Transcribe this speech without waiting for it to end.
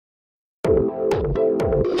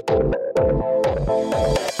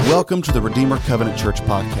Welcome to the Redeemer Covenant Church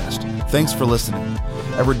podcast. Thanks for listening.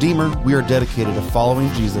 At Redeemer, we are dedicated to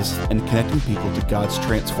following Jesus and connecting people to God's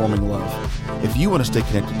transforming love. If you want to stay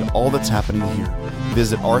connected to all that's happening here,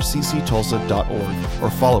 visit rcctulsa.org or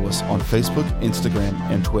follow us on Facebook, Instagram,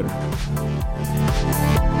 and Twitter.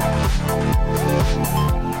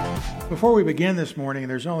 Before we begin this morning,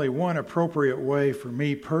 there's only one appropriate way for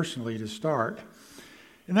me personally to start,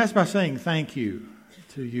 and that's by saying thank you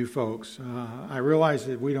to you folks. I realize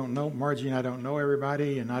that we don't know, Margie and I don't know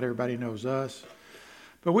everybody, and not everybody knows us.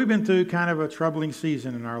 But we've been through kind of a troubling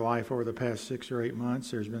season in our life over the past 6 or 8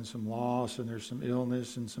 months. There's been some loss, and there's some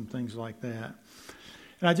illness, and some things like that.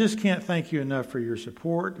 And I just can't thank you enough for your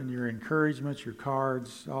support and your encouragement, your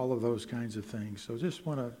cards, all of those kinds of things. So just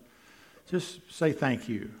want to say thank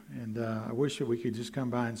you. And I wish that we could just come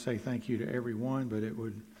by and say thank you to everyone, but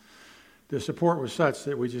the support was such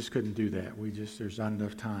that we just couldn't do that. There's not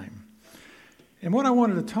enough time. And what I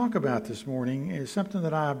wanted to talk about this morning is something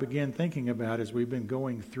that I began thinking about as we've been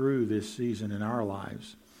going through this season in our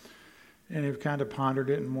lives. And have kind of pondered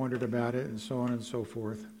it and wondered about it and so on and so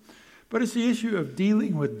forth. But it's the issue of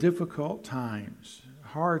dealing with difficult times,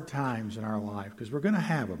 hard times in our life, because we're going to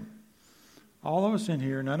have them. All of us in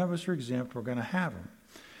here, none of us are exempt, we're going to have them.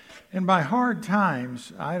 And by hard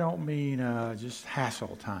times, I don't mean just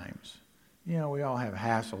hassle times. You know, we all have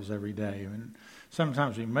hassles every day, and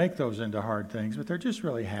sometimes we make those into hard things, but they're just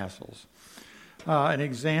really hassles. An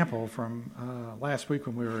example from last week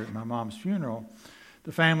when we were at my mom's funeral,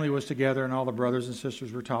 the family was together and all the brothers and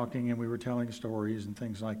sisters were talking, and we were telling stories and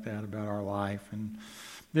things like that about our life and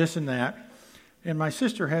this and that. And my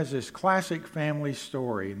sister has this classic family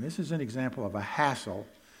story, and this is an example of a hassle,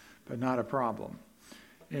 but not a problem.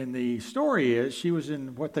 And the story is she was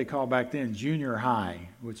in what they call back then junior high,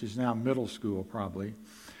 which is now middle school probably,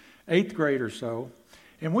 8th grade or so.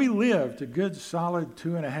 And we lived a good solid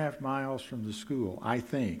 2.5 miles from the school, I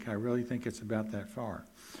think. I really think it's about that far.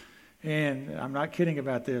 And I'm not kidding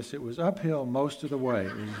about this. It was uphill most of the way.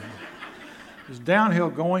 It was downhill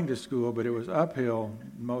going to school, but it was uphill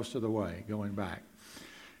most of the way going back.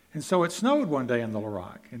 And so it snowed one day in Little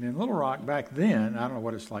Rock. And in Little Rock back then, I don't know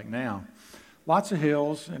what it's like now, lots of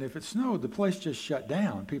hills, and if it snowed, the place just shut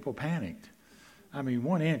down. People panicked. I mean,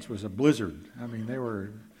 1 inch was a blizzard. I mean, there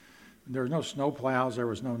were no snow plows. There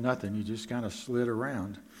was no nothing. You just kind of slid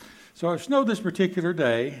around. So it snowed this particular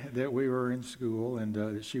day that we were in school and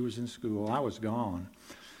that she was in school. I was gone.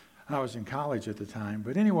 I was in college at the time.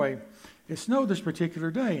 But anyway, it snowed this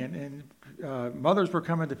particular day, and mothers were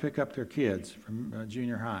coming to pick up their kids from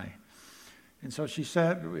junior high. And so she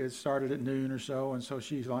sat, it started at noon or so, and so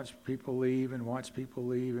she watched people leave and watched people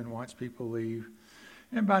leave and watched people leave.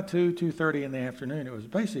 And by 2:30 in the afternoon, it was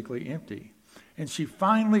basically empty. And she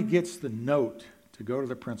finally gets the note to go to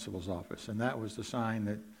the principal's office, and that was the sign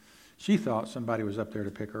that she thought somebody was up there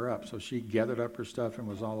to pick her up. So she gathered up her stuff and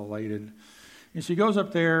was all elated. And she goes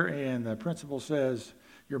up there, and the principal says,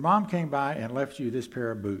 "Your mom came by and left you this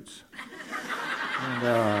pair of boots."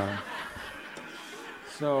 And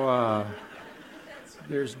so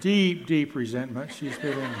there's deep, deep resentment. She's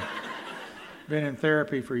been in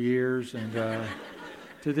therapy for years, and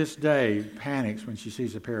to this day panics when she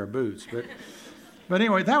sees a pair of boots. But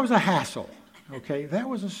anyway, that was a hassle. Okay, it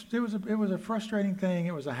was a frustrating thing.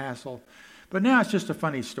 It was a hassle, but now it's just a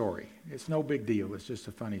funny story. It's no big deal. It's just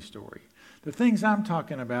a funny story. The things I'm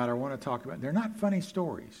talking about, or want to talk about, they're not funny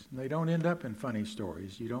stories. They don't end up in funny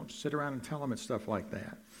stories. You don't sit around and tell them it's stuff like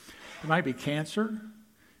that. It might be cancer.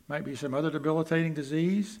 Might be some other debilitating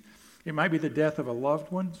disease. It might be the death of a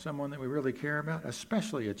loved one, someone that we really care about,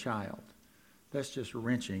 especially a child. That's just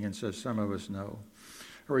wrenching, and so some of us know.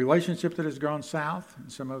 A relationship that has gone south,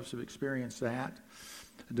 and some of us have experienced that.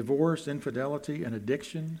 A divorce, infidelity, an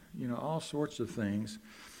addiction, all sorts of things.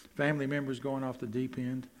 Family members going off the deep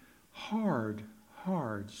end. Hard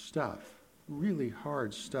stuff. Really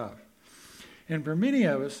hard stuff. And for many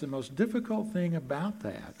of us, the most difficult thing about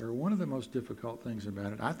that, or one of the most difficult things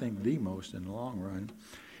about it, I think the most in the long run,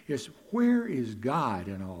 is where is God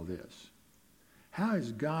in all this? How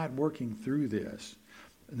is God working through this?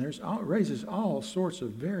 And it raises all sorts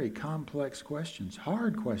of very complex questions,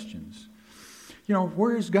 hard questions.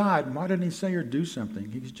 Where is God? Why didn't he say or do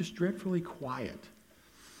something? He's just dreadfully quiet.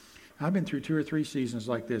 I've been through 2 or 3 seasons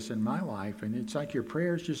like this in my life, and it's like your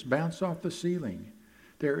prayers just bounce off the ceiling.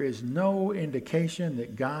 There is no indication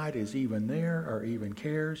that God is even there or even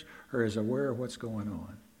cares or is aware of what's going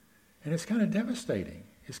on. And it's kind of devastating.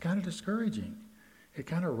 It's kind of discouraging. It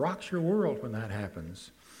kind of rocks your world when that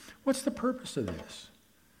happens. What's the purpose of this?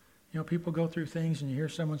 You know, people go through things and you hear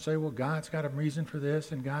someone say, well, God's got a reason for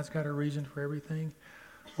this and God's got a reason for everything.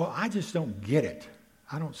 Well, I just don't get it.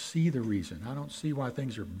 I don't see the reason. I don't see why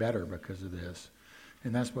things are better because of this.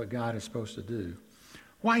 And that's what God is supposed to do.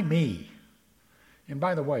 Why me? And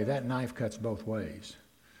by the way, that knife cuts both ways.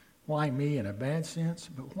 Why me in a bad sense,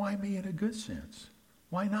 but why me in a good sense?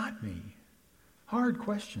 Why not me? Hard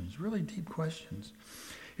questions, really deep questions.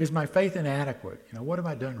 Is my faith inadequate? You know, what have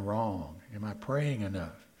I done wrong? Am I praying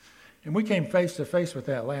enough? And we came face to face with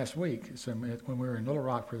that last week when we were in Little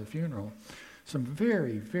Rock for the funeral. Some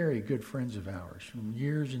very, very good friends of ours from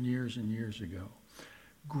years and years and years ago.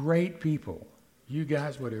 Great people. You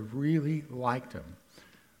guys would have really liked them.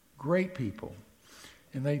 Great people.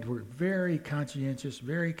 And they were very conscientious,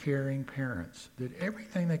 very caring parents. Did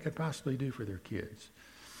everything they could possibly do for their kids.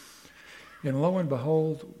 And lo and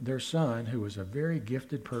behold, their son, who was a very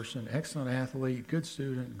gifted person, excellent athlete, good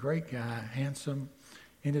student, great guy, handsome,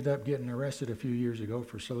 ended up getting arrested a few years ago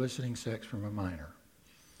for soliciting sex from a minor.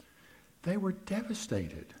 They were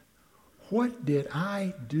devastated. What did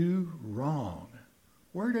I do wrong?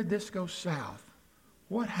 Where did this go south?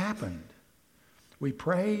 What happened? We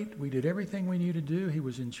prayed. We did everything we knew to do. He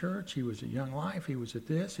was in church. He was at Young Life. He was at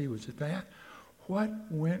this. He was at that. What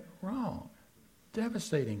went wrong?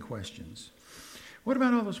 Devastating questions. What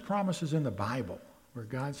about all those promises in the Bible where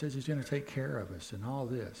God says he's going to take care of us and all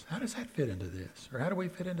this? How does that fit into this? Or how do we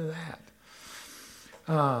fit into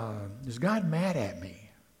that? Is God mad at me?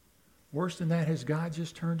 Worse than that, has God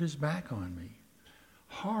just turned his back on me?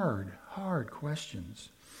 Hard, hard questions.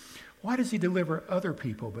 Why does he deliver other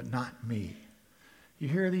people but not me? You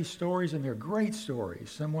hear these stories, and they're great stories.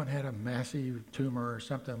 Someone had a massive tumor or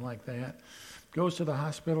something like that, goes to the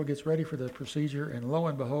hospital, gets ready for the procedure, and lo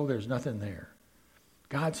and behold, there's nothing there.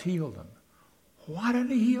 God's healed them. Why didn't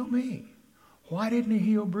he heal me? Why didn't he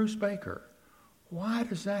heal Bruce Baker? Why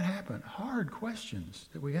does that happen? Hard questions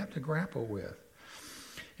that we have to grapple with.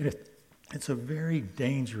 It's a very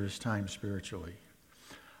dangerous time spiritually.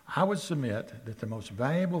 I would submit that the most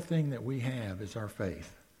valuable thing that we have is our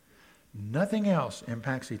faith. Nothing else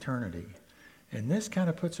impacts eternity. And this kind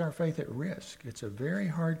of puts our faith at risk. It's a very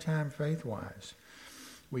hard time faith-wise.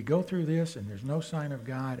 We go through this and there's no sign of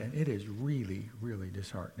God, and it is really, really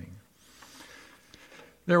disheartening.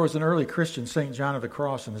 There was an early Christian, St. John of the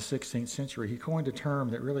Cross, in the 16th century. He coined a term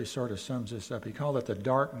that really sort of sums this up. He called it the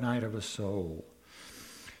dark night of a soul.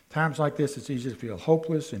 Times like this, it's easy to feel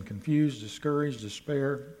hopeless and confused, discouraged,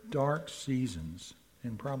 despair, dark seasons.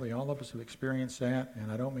 And probably all of us have experienced that,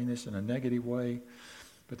 and I don't mean this in a negative way,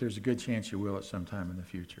 but there's a good chance you will at some time in the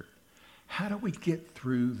future. How do we get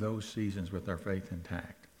through those seasons with our faith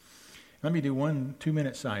intact? Let me do 1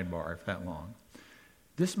 2-minute sidebar, if that long.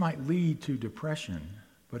 This might lead to depression,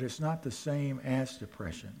 but it's not the same as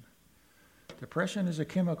depression. Depression is a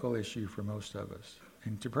chemical issue for most of us.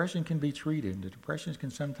 And depression can be treated. And depression can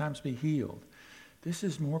sometimes be healed. This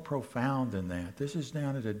is more profound than that. This is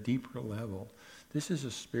down at a deeper level. This is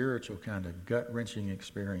a spiritual kind of gut-wrenching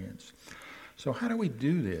experience. So how do we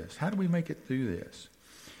do this? How do we make it through this?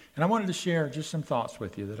 And I wanted to share just some thoughts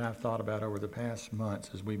with you that I've thought about over the past months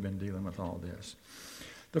as we've been dealing with all this.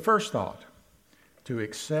 The first thought, to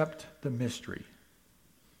accept the mystery.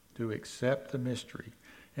 To accept the mystery.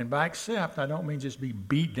 And by accept, I don't mean just be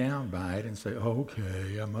beat down by it and say,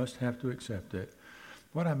 okay, I must have to accept it.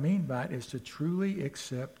 What I mean by it is to truly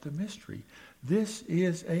accept the mystery. This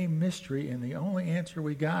is a mystery, and the only answer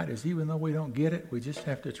we got is, even though we don't get it, we just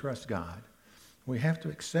have to trust God. We have to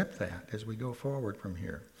accept that as we go forward from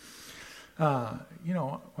here.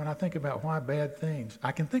 When I think about why bad things,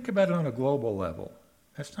 I can think about it on a global level.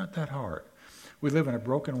 That's not that hard. We live in a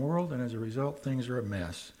broken world, and as a result, things are a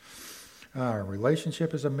mess. Our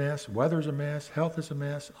relationship is a mess, weather's a mess, health is a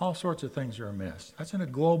mess, all sorts of things are a mess. That's on a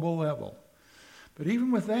global level. But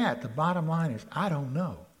even with that, the bottom line is, I don't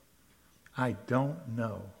know. I don't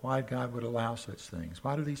know why God would allow such things.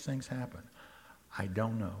 Why do these things happen? I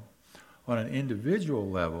don't know. On an individual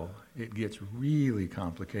level, it gets really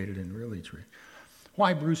complicated and really tricky.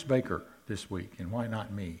 Why Bruce Baker this week and why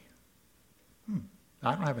not me?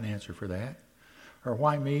 I don't have an answer for that. Or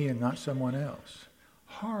why me and not someone else?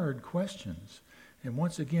 Hard questions. And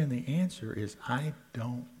once again, the answer is, I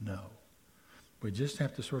don't know. We just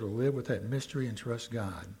have to sort of live with that mystery and trust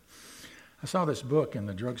God. I saw this book in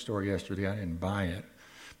the drugstore yesterday. I didn't buy it.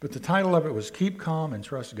 But the title of it was Keep Calm and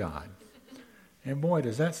Trust God. And boy,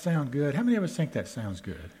 does that sound good. How many of us think that sounds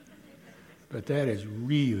good? But that is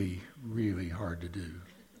really, really hard to do.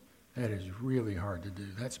 That is really hard to do.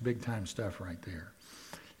 That's big time stuff right there.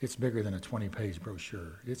 It's bigger than a 20-page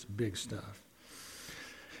brochure. It's big stuff.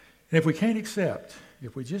 And if we can't accept,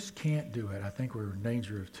 if we just can't do it, I think we're in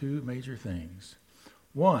danger of two major things.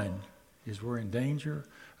 One is we're in danger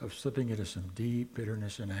of slipping into some deep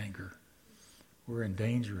bitterness and anger. We're in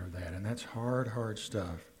danger of that, and that's hard, hard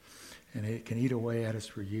stuff. And it can eat away at us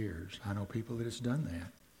for years. I know people that it's done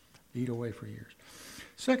that. Eat away for years.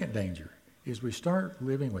 Second danger is we start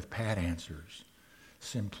living with pat answers.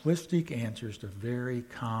 Simplistic answers to very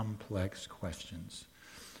complex questions.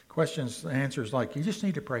 Answers like, you just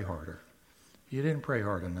need to pray harder. You didn't pray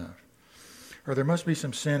hard enough. Or there must be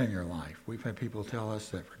some sin in your life. We've had people tell us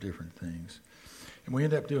that for different things. And we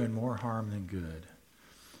end up doing more harm than good.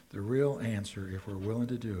 The real answer, if we're willing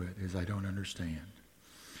to do it, is I don't understand.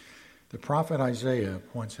 The prophet Isaiah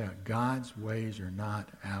points out God's ways are not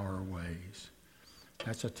our ways.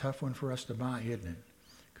 That's a tough one for us to buy, isn't it?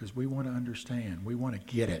 Because we want to understand. We want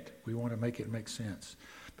to get it. We want to make it make sense.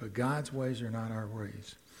 But God's ways are not our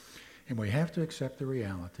ways. And we have to accept the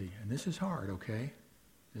reality. And this is hard, okay?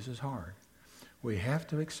 This is hard. We have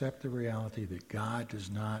to accept the reality that God does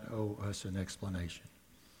not owe us an explanation.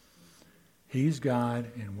 He's God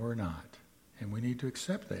and we're not. And we need to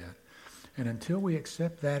accept that. And until we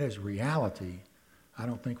accept that as reality, I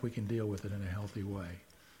don't think we can deal with it in a healthy way.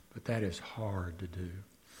 But that is hard to do.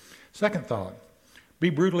 Second thought, be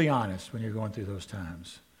brutally honest when you're going through those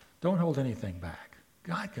times. Don't hold anything back.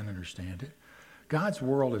 God can understand it. God's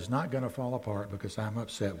world is not going to fall apart because I'm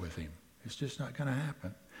upset with him. It's just not going to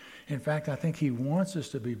happen. In fact, I think he wants us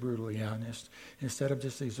to be brutally honest instead of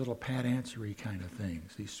just these little pat answery kind of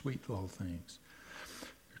things, these sweet little things.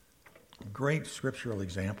 Great scriptural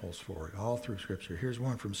examples for it, all through Scripture. Here's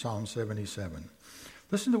one from Psalm 77.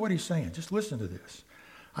 Listen to what he's saying. Just listen to this.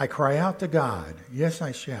 I cry out to God. Yes,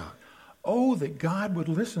 I shout. Oh, that God would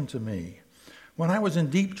listen to me. When I was in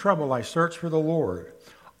deep trouble, I searched for the Lord.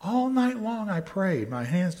 All night long I prayed, my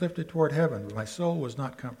hands lifted toward heaven, but my soul was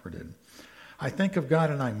not comforted. I think of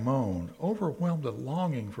God and I moan, overwhelmed with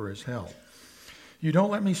longing for his help. You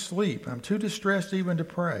don't let me sleep. I'm too distressed even to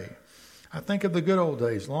pray. I think of the good old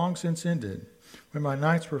days, long since ended, when my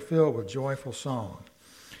nights were filled with joyful song.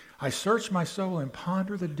 I search my soul and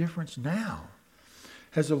ponder the difference now.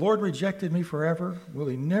 Has the Lord rejected me forever? Will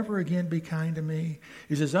he never again be kind to me?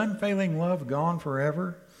 Is his unfailing love gone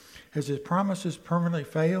forever? Has his promises permanently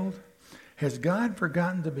failed? Has God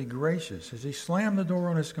forgotten to be gracious? Has he slammed the door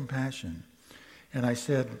on his compassion? And I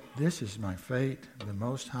said, this is my fate. The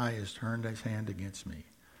Most High has turned his hand against me.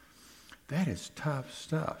 That is tough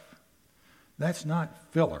stuff. That's not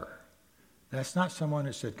filler. That's not someone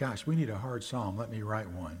that said, gosh, we need a hard psalm. Let me write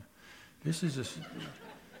one. This is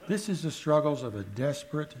the struggles of a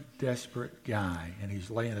desperate, desperate guy. And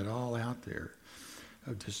he's laying it all out there.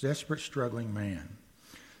 Of this desperate, struggling man.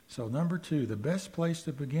 So number two, the best place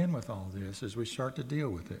to begin with all this is we start to deal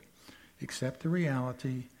with it. Accept the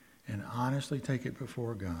reality and honestly take it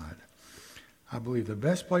before God. I believe the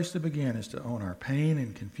best place to begin is to own our pain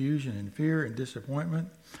and confusion and fear and disappointment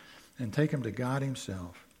and take them to God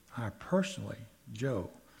himself. I personally, Joe,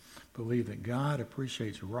 believe that God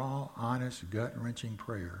appreciates raw, honest, gut-wrenching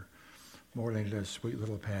prayer more than he does sweet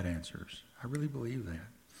little pat answers. I really believe that.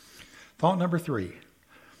 Thought number three,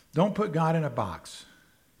 don't put God in a box.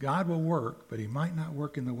 God will work, but he might not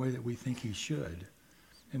work in the way that we think he should,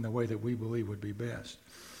 in the way that we believe would be best.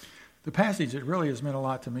 The passage that really has meant a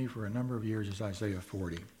lot to me for a number of years is Isaiah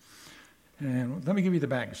 40. And let me give you the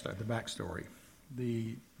backstory.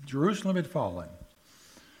 The Jerusalem had fallen.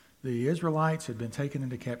 The Israelites had been taken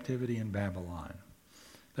into captivity in Babylon.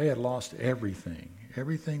 They had lost everything.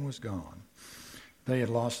 Everything was gone. They had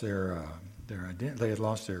lost their identity. They had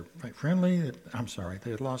lost their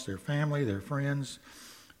They had lost their family, their friends,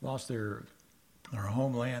 lost their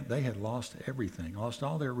homeland. They had lost everything, lost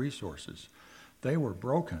all their resources. They were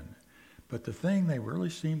broken. But the thing they really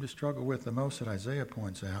seemed to struggle with the most that Isaiah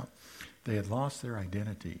points out, they had lost their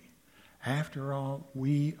identity. After all,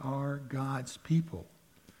 we are God's people.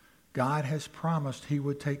 God has promised he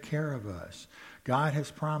would take care of us. God has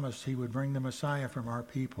promised he would bring the Messiah from our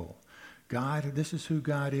people. God, this is who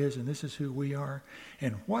God is and this is who we are.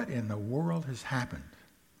 And what in the world has happened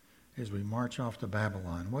as we march off to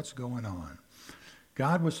Babylon? What's going on?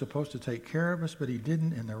 God was supposed to take care of us, but he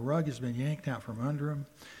didn't, and the rug has been yanked out from under him.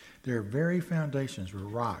 Their very foundations were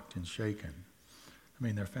rocked and shaken. I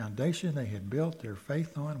mean, their foundation they had built their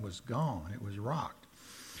faith on was gone. It was rocked.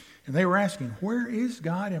 And they were asking, where is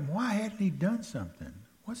God and why hadn't he done something?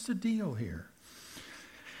 What's the deal here?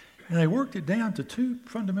 And they worked it down to two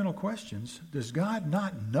fundamental questions. Does God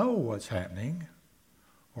not know what's happening?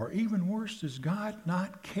 Or even worse, does God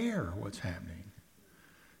not care what's happening?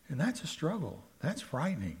 And that's a struggle. That's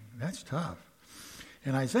frightening. That's tough.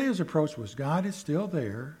 And Isaiah's approach was God is still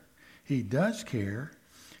there. He does care,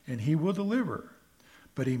 and he will deliver.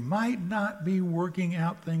 But he might not be working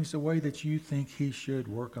out things the way that you think he should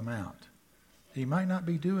work them out. He might not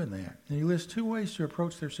be doing that. And he lists two ways to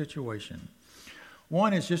approach their situation.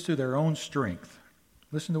 One is just through their own strength.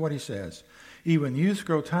 Listen to what he says. Even youths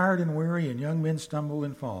grow tired and weary, and young men stumble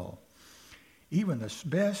and fall. Even the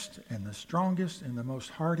best and the strongest and the most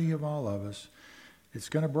hardy of all of us, it's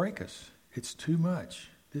going to break us. It's too much.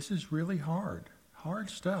 This is really hard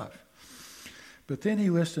stuff. But then he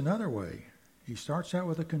lists another way. He starts out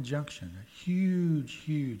with a conjunction, a huge,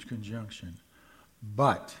 huge conjunction.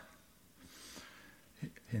 But,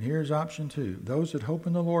 and here's option 2. Those that hope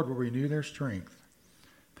in the Lord will renew their strength.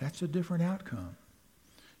 That's a different outcome.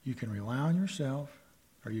 You can rely on yourself,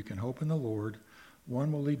 or you can hope in the Lord.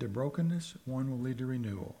 One will lead to brokenness, one will lead to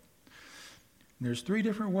renewal. And there's 3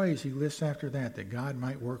 different ways he lists after that God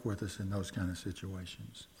might work with us in those kind of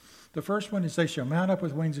situations. The first one is they shall mount up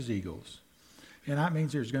with wings as eagles. And that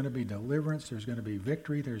means there's going to be deliverance, there's going to be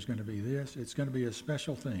victory, there's going to be this. It's going to be a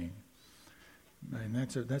special thing. And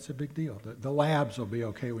that's a big deal. The labs will be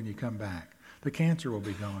okay when you come back. The cancer will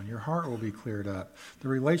be gone. Your heart will be cleared up. The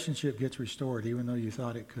relationship gets restored even though you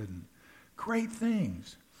thought it couldn't. Great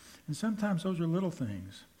things. And sometimes those are little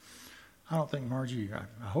things. I don't think Margie,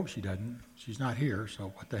 I hope she doesn't. She's not here,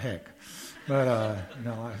 so what the heck. But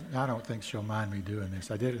no, I don't think she'll mind me doing this.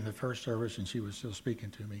 I did it in the first service and she was still speaking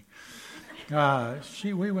to me.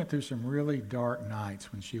 We went through some really dark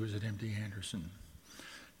nights when she was at MD Anderson.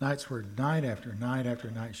 Nights where night after night after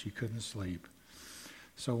night she couldn't sleep.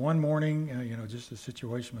 So one morning, just the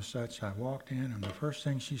situation was such, I walked in and the first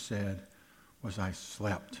thing she said was, I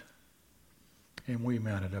slept. And we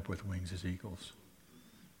mounted up with wings as eagles.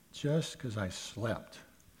 Just because I slept.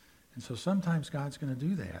 And so sometimes God's going to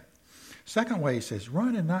do that. Second way, he says,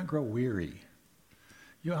 run and not grow weary.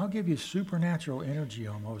 I'll give you supernatural energy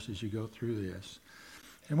almost as you go through this.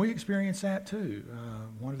 And we experience that too.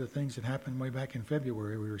 One of the things that happened way back in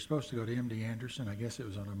February, we were supposed to go to MD Anderson. I guess it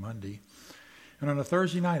was on a Monday. And on a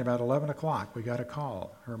Thursday night, about 11 o'clock, we got a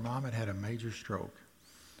call. Her mom had a major stroke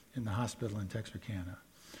in the hospital in Texarkana.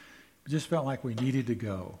 It just felt like we needed to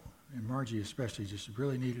go. And Margie especially just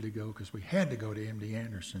really needed to go because we had to go to MD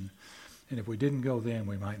Anderson. And if we didn't go then,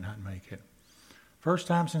 we might not make it. First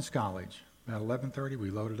time since college. About 11:30, we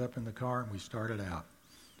loaded up in the car and we started out.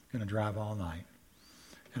 Going to drive all night.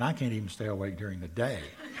 And I can't even stay awake during the day.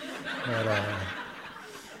 But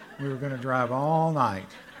we were going to drive all night.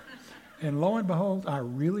 And lo and behold, I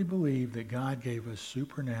really believe that God gave us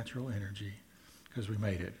supernatural energy because we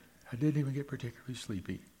made it. I didn't even get particularly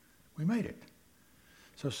sleepy. We made it.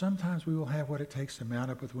 So sometimes we will have what it takes to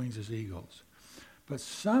mount up with wings as eagles. But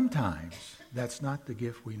sometimes that's not the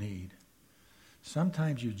gift we need.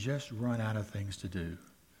 Sometimes you just run out of things to do.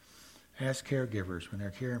 Ask caregivers when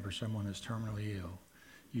they're caring for someone that's terminally ill.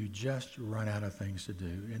 You just run out of things to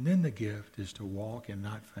do. And then the gift is to walk and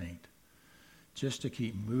not faint. Just to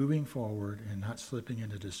keep moving forward and not slipping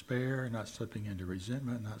into despair, not slipping into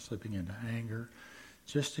resentment, not slipping into anger.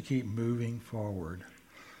 Just to keep moving forward.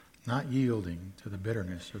 Not yielding to the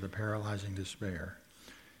bitterness or the paralyzing despair.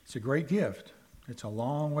 It's a great gift. It's a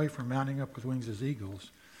long way from mounting up with wings as eagles.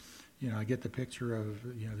 I get the picture of,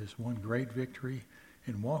 this one great victory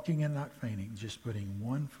and walking and not fainting, just putting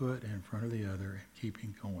one foot in front of the other and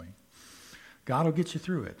keeping going. God will get you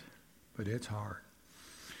through it, but it's hard.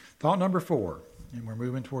 Thought number 4, and we're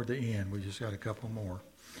moving toward the end. We just got a couple more.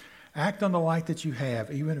 Act on the light that you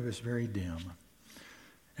have, even if it's very dim.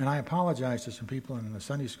 And I apologize to some people in the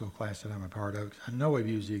Sunday school class that I'm a part of. I know we've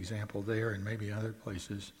used the example there and maybe other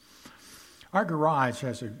places. Our garage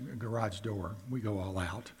has a garage door. We go all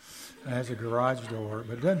out. It has a garage door,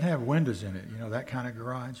 but it doesn't have windows in it, that kind of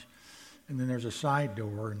garage. And then there's a side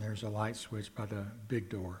door, and there's a light switch by the big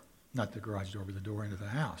door. Not the garage door, but the door into the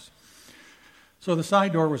house. So the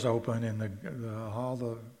side door was open, and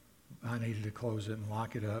I needed to close it and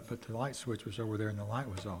lock it up, but the light switch was over there, and the light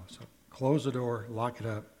was off. So close the door, lock it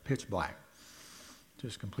up, pitch black,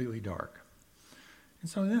 just completely dark. And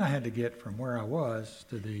so then I had to get from where I was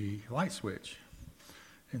to the light switch.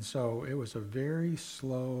 And so it was a very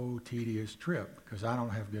slow, tedious trip because I don't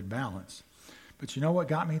have good balance. But you know what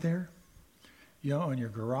got me there? On your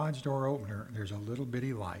garage door opener, there's a little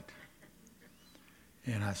bitty light.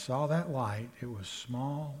 And I saw that light. It was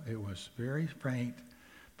small. It was very faint.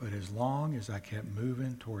 But as long as I kept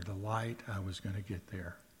moving toward the light, I was going to get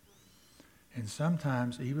there. And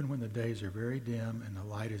sometimes, even when the days are very dim and the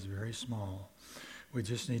light is very small, we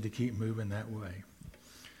just need to keep moving that way.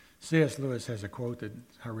 C.S. Lewis has a quote that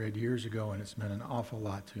I read years ago, and it's meant an awful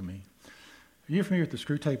lot to me. Are you familiar with the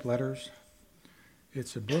Screw Tape Letters?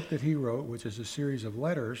 It's a book that he wrote, which is a series of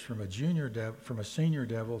letters from a senior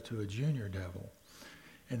devil to a junior devil.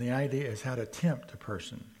 And the idea is how to tempt a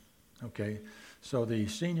person. Okay? So the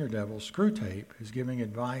senior devil, Screwtape, is giving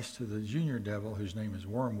advice to the junior devil, whose name is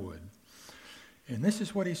Wormwood. And this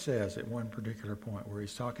is what he says at one particular point where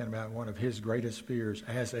he's talking about one of his greatest fears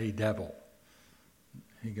as a devil.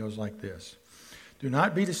 He goes like this. Do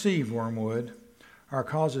not be deceived, Wormwood. Our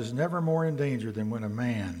cause is never more in danger than when a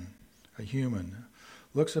man, a human,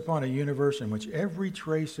 looks upon a universe in which every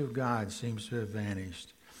trace of God seems to have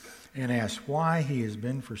vanished and asks why he has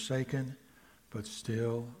been forsaken but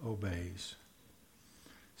still obeys.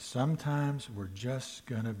 Sometimes we're just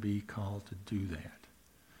going to be called to do that.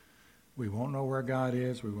 We won't know where God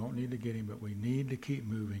is. We won't need to get him, but we need to keep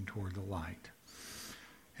moving toward the light.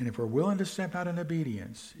 And if we're willing to step out in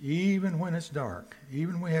obedience, even when it's dark,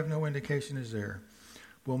 even when we have no indication is there,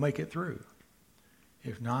 we'll make it through.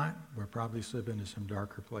 If not, we'll probably slip into some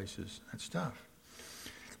darker places. That's tough.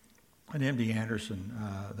 And MD Anderson,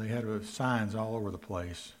 they had signs all over the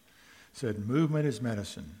place. Said, movement is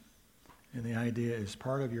medicine. And the idea is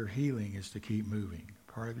part of your healing is to keep moving.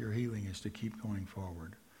 Part of your healing is to keep going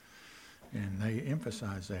forward. And they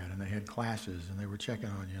emphasized that, and they had classes, and they were checking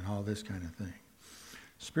on you and all this kind of thing.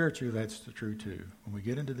 Spiritually, that's true too. When we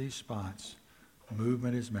get into these spots,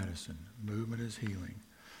 movement is medicine. Movement is healing.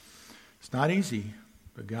 It's not easy,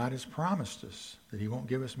 but God has promised us that he won't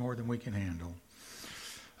give us more than we can handle.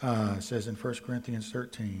 It says in 1 Corinthians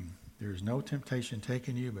 13, there is no temptation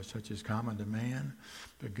taken you but such as common to man,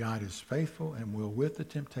 but God is faithful and will with the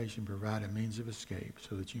temptation provide a means of escape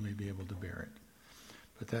so that you may be able to bear it.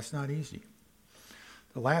 But that's not easy.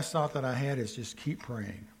 The last thought that I had is just keep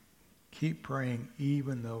praying. Keep praying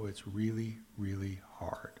even though it's really, really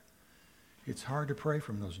hard. It's hard to pray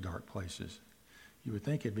from those dark places. You would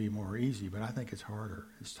think it'd be more easy, but I think it's harder.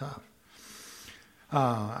 It's tough.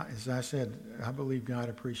 As I said, I believe God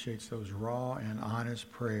appreciates those raw and honest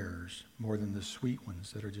prayers more than the sweet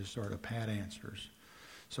ones that are just sort of pat answers.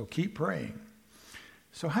 So keep praying.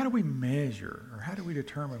 So how do we measure, or how do we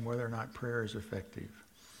determine whether or not prayer is effective?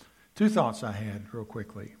 Two thoughts I had real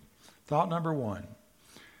quickly. Thought number one,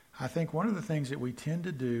 I think one of the things that we tend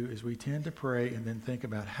to do is we tend to pray and then think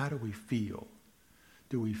about how do we feel?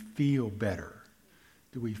 Do we feel better?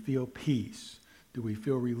 Do we feel peace? Do we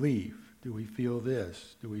feel relief? Do we feel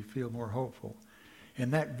this? Do we feel more hopeful?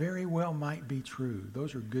 And that very well might be true.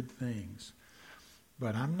 Those are good things.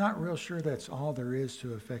 But I'm not real sure that's all there is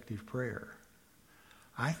to effective prayer.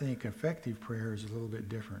 I think effective prayer is a little bit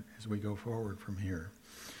different as we go forward from here.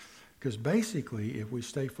 Because basically, if we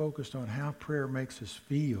stay focused on how prayer makes us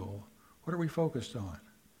feel, what are we focused on?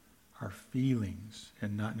 Our feelings,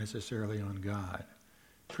 and not necessarily on God.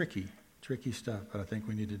 Tricky stuff, but I think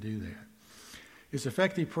we need to do that. Is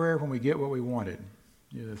effective prayer when we get what we wanted?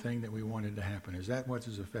 The thing that we wanted to happen. Is that what's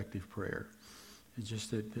effective prayer? It's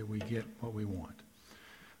just that we get what we want.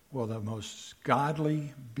 Well, the most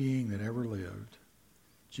godly being that ever lived,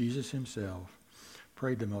 Jesus himself,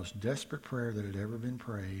 prayed the most desperate prayer that had ever been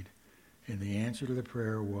prayed, and the answer to the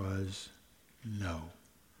prayer was no.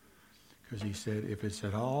 Because he said, if it's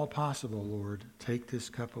at all possible, Lord, take this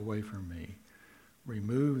cup away from me.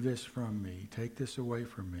 Remove this from me. Take this away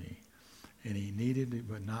from me. And he needed to,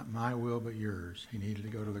 but not my will, but yours. He needed to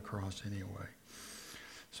go to the cross anyway.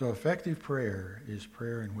 So effective prayer is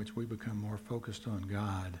prayer in which we become more focused on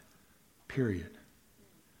God, period.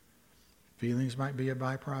 Feelings might be a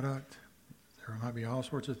byproduct. There might be all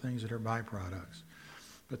sorts of things that are byproducts.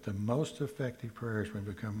 But the most effective prayer is when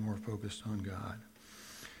we become more focused on God.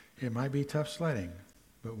 It might be tough sledding,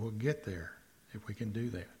 but we'll get there if we can do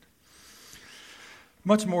that.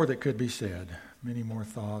 Much more that could be said. Many more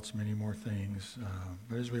thoughts, many more things.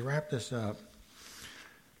 But as we wrap this up,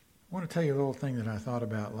 I want to tell you a little thing that I thought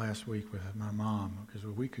about last week with my mom. Because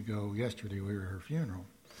a week ago, yesterday, we were at her funeral.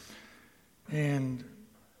 And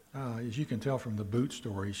as you can tell from the boot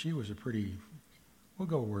story, she was a pretty, we'll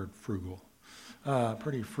go word frugal,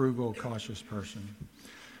 pretty frugal, cautious person.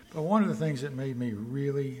 But one of the things that made me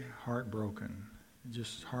really heartbroken,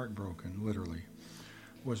 just heartbroken, literally,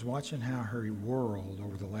 was watching how her world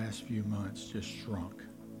over the last few months just shrunk.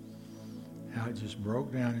 How it just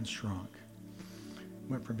broke down and shrunk.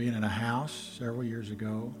 Went from being in a house several years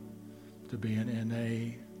ago to being in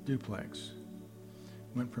a duplex.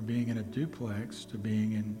 Went from being in a duplex to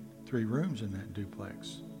being in 3 rooms in that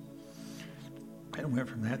duplex. And went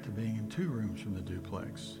from that to being in 2 rooms from the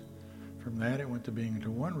duplex. From that it went to being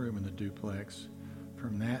into 1 room in the duplex.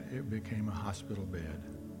 From that it became a hospital bed.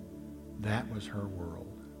 That was her world.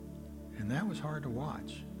 And that was hard to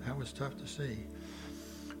watch. That was tough to see.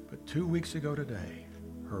 But 2 weeks ago today,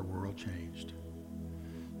 her world changed.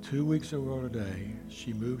 2 weeks ago today,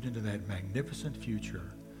 she moved into that magnificent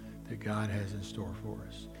future that God has in store for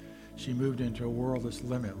us. She moved into a world that's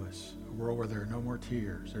limitless, a world where there are no more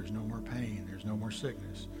tears, there's no more pain, there's no more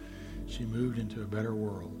sickness. She moved into a better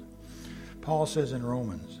world. Paul says in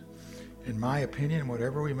Romans, in my opinion,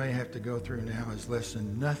 whatever we may have to go through now is less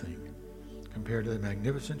than nothing compared to the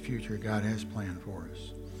magnificent future God has planned for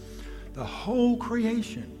us. The whole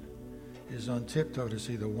creation is on tiptoe to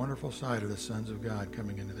see the wonderful sight of the sons of God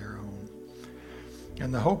coming into their own.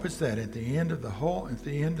 And the hope is that at the end, the whole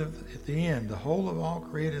of all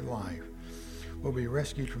created life will be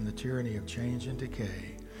rescued from the tyranny of change and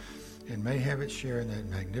decay and may have its share in that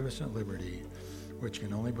magnificent liberty which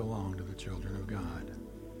can only belong to the children of God.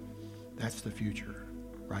 That's the future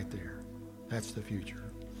right there. That's the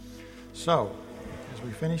future. So, as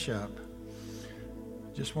we finish up,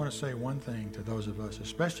 I just want to say one thing to those of us,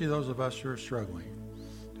 especially those of us who are struggling,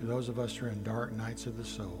 to those of us who are in dark nights of the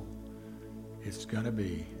soul. It's going to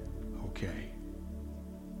be okay.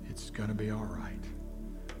 It's going to be all right.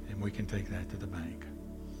 And we can take that to the bank.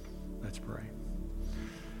 Let's pray.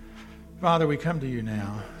 Father, we come to you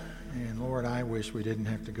now. And Lord, I wish we didn't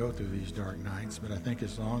have to go through these dark nights, but I think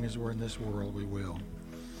as long as we're in this world, we will.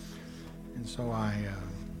 And so I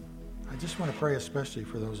just want to pray especially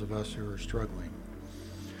for those of us who are struggling.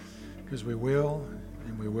 Because we will,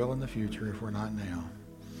 and we will in the future if we're not now.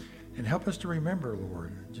 And help us to remember,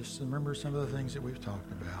 Lord, just remember some of the things that we've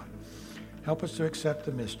talked about. Help us to accept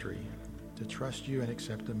the mystery, to trust you and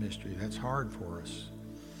accept the mystery. That's hard for us.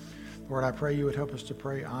 Lord, I pray you would help us to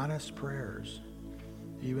pray honest prayers,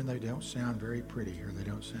 even though they don't sound very pretty or they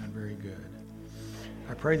don't sound very good.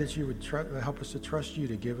 I pray that you would help us to trust you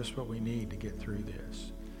to give us what we need to get through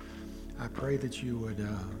this. I pray that you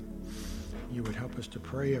would help us to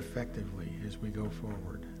pray effectively as we go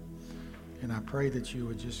forward. And I pray that you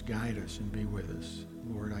would just guide us and be with us.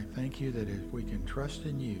 Lord, I thank you that if we can trust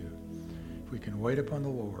in you, if we can wait upon the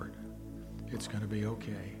Lord, it's going to be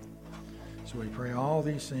okay. So we pray all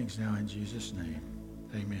these things now in Jesus' name.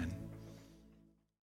 Amen.